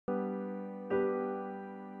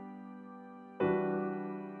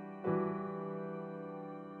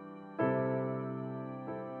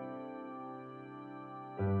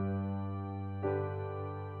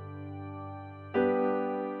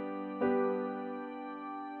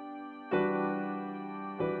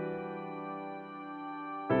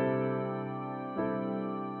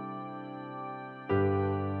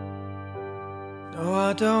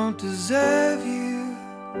I don't deserve you,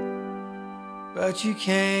 but you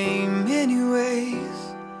came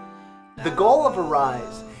anyways. The goal of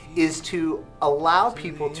Arise is to allow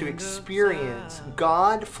people to experience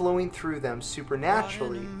God flowing through them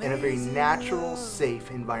supernaturally in a very natural,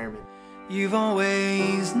 safe environment. You've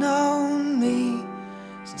always known me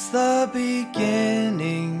since the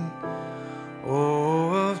beginning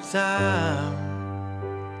of time,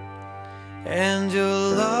 and your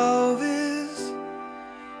love is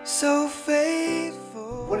so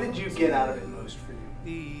faithful. What did you get out of it most for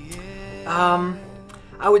you?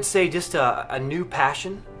 I would say just a new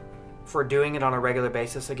passion for doing it on a regular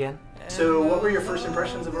basis again. So what were your first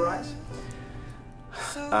impressions of Arise?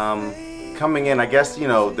 Coming in, I guess, you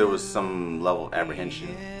know, there was some level of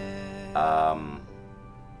apprehension.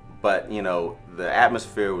 But, you know, the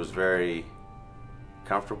atmosphere was very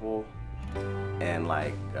comfortable and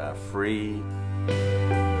like free.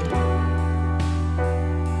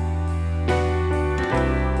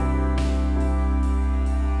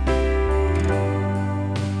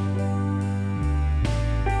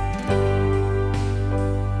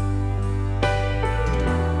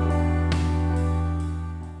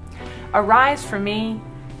 Arise for me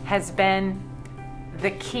has been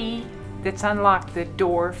the key that's unlocked the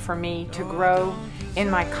door for me to grow in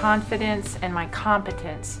my confidence and my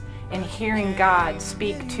competence in hearing God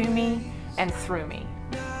speak to me and through me.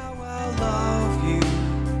 Now I'll love you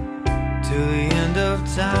till the end of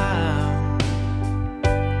time.